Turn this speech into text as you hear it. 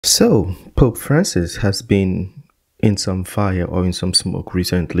So, Pope Francis has been in some fire or in some smoke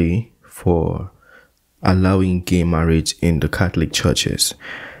recently for allowing gay marriage in the Catholic churches.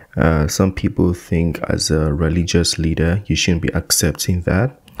 Some people think as a religious leader, you shouldn't be accepting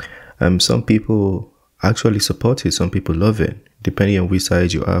that. Some people actually support it. Some people love it. Depending on which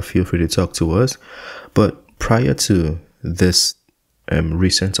side you are, feel free to talk to us. But prior to this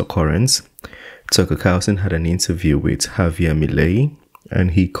recent occurrence, Tucker Carlson had an interview with Javier Milei,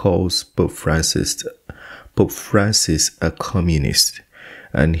 and he calls Pope Francis a communist.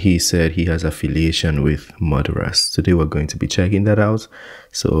 And he said he has affiliation with murderers. Today we're going to be checking that out.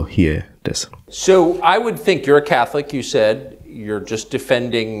 So here, this. So I would think you're a Catholic. You said you're just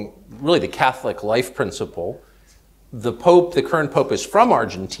defending really the Catholic life principle. The Pope, the current Pope, is from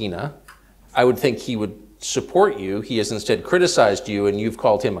Argentina. I would think he would support you. He has instead criticized you, and you've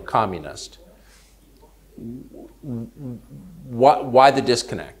called him a communist. Why the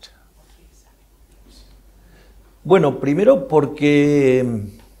disconnect? Bueno, primero porque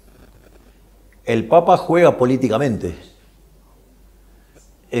el Papa juega políticamente.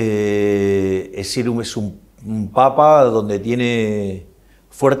 Es decir, es un Papa donde tiene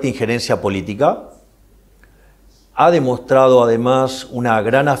fuerte injerencia política. Ha demostrado además una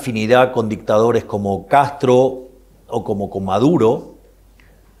gran afinidad con dictadores como Castro o como con Maduro.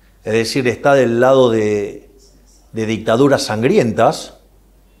 Es decir, está del lado de dictaduras sangrientas.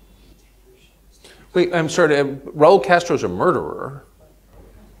 Wait, I'm sorry, Raúl Castro is a murderer.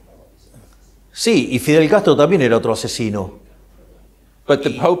 Sí, y Fidel Castro también era otro asesino. But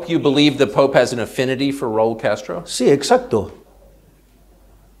the Pope, you believe the Pope has an affinity for Raúl Castro? Sí, exacto.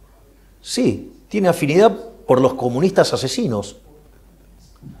 Sí, tiene afinidad por los comunistas asesinos.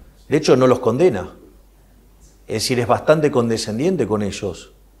 De hecho, no los condena. Es decir, es bastante condescendiente con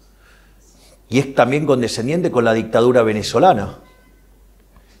ellos. Y es también condescendiente con la dictadura venezolana.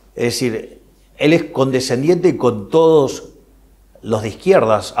 Es decir, él es condescendiente con todos los de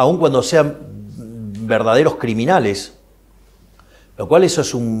izquierdas, aun cuando sean verdaderos criminales, lo cual eso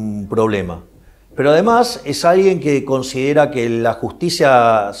es un problema. Pero además es alguien que considera que la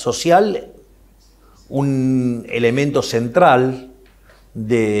justicia social, un elemento central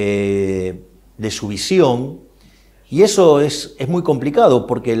de su visión, y eso es muy complicado,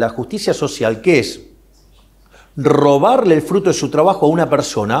 porque la justicia social, ¿qué es? Robarle el fruto de su trabajo a una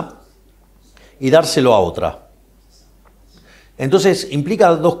persona y dárselo a otra. Entonces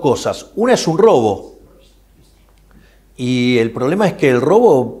implica dos cosas. Una es un robo, y el problema es que el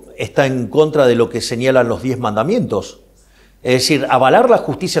robo está en contra de lo que señalan los 10 mandamientos. Es decir, avalar la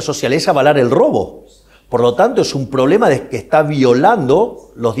justicia social es avalar el robo. Por lo tanto, es un problema de que está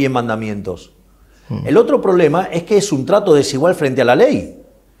violando los 10 mandamientos. El otro problema es que es un trato desigual frente a la ley.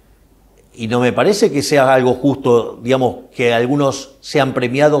 Y no me parece que sea algo justo, digamos, que algunos sean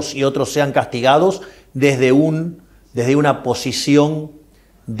premiados y otros sean castigados desde una posición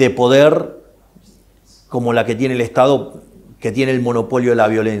de poder como la que tiene el Estado, que tiene el monopolio de la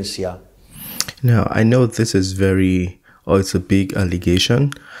violencia. Now, I know this is it's a big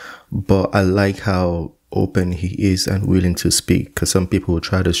allegation, but I like how open he is and willing to speak, because some people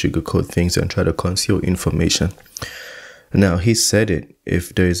try to sugarcoat things and try to conceal information. Now, he said it.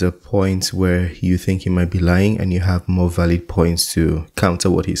 If there is a point where you think he might be lying and you have more valid points to counter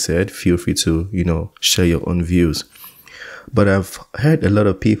what he said, feel free to, share your own views. But I've heard a lot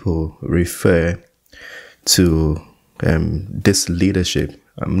of people refer to this leadership.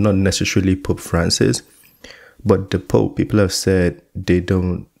 Not necessarily Pope Francis, but the Pope. People have said they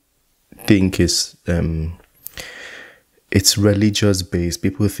don't think it's religious based.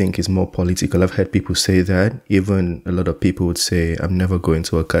 People think it's more political. I've heard people say that. Even a lot of people would say, I'm never going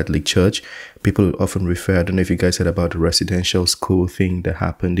to a Catholic church. People often refer, I don't know if you guys heard about the residential school thing that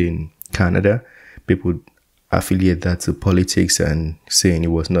happened in Canada. People affiliate that to politics and saying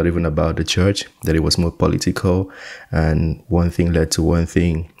it was not even about the church, that it was more political, and one thing led to one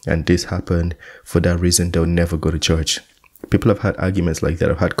thing, and this happened. For that reason, they'll never go to church. People have had arguments like that.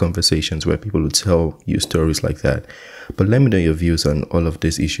 I've had conversations where people will tell you stories like that. But let me know your views on all of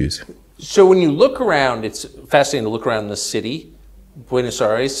these issues. So when you look around, it's fascinating to look around the city, Buenos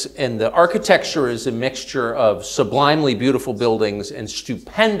Aires, and the architecture is a mixture of sublimely beautiful buildings and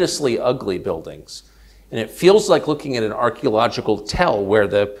stupendously ugly buildings. And it feels like looking at an archaeological tell where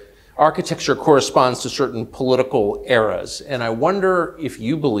the architecture corresponds to certain political eras. And I wonder if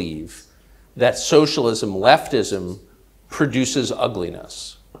you believe that socialism, leftism, produces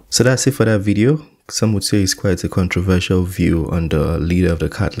ugliness. So that's it for that video. Some would say it's quite a controversial view on the leader of the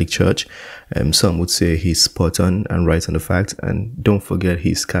Catholic Church. Some would say he's spot on and right on the fact. And don't forget,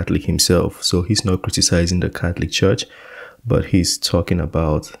 he's Catholic himself, so he's not criticizing the Catholic Church, but he's talking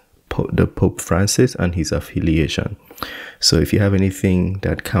about the Pope Francis and his affiliation. So if you have anything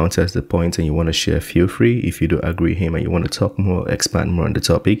that counters the point and you want to share, feel free. If you do agree with him and you want to talk more, expand more on the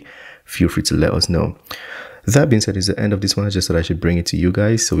topic, feel free to let us know. That being said, is the end of this one. I just thought I should bring it to you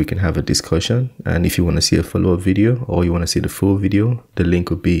guys so we can have a discussion. And if you want to see a follow-up video or you want to see the full video, the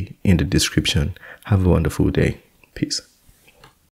link will be in the description. Have a wonderful day. Peace.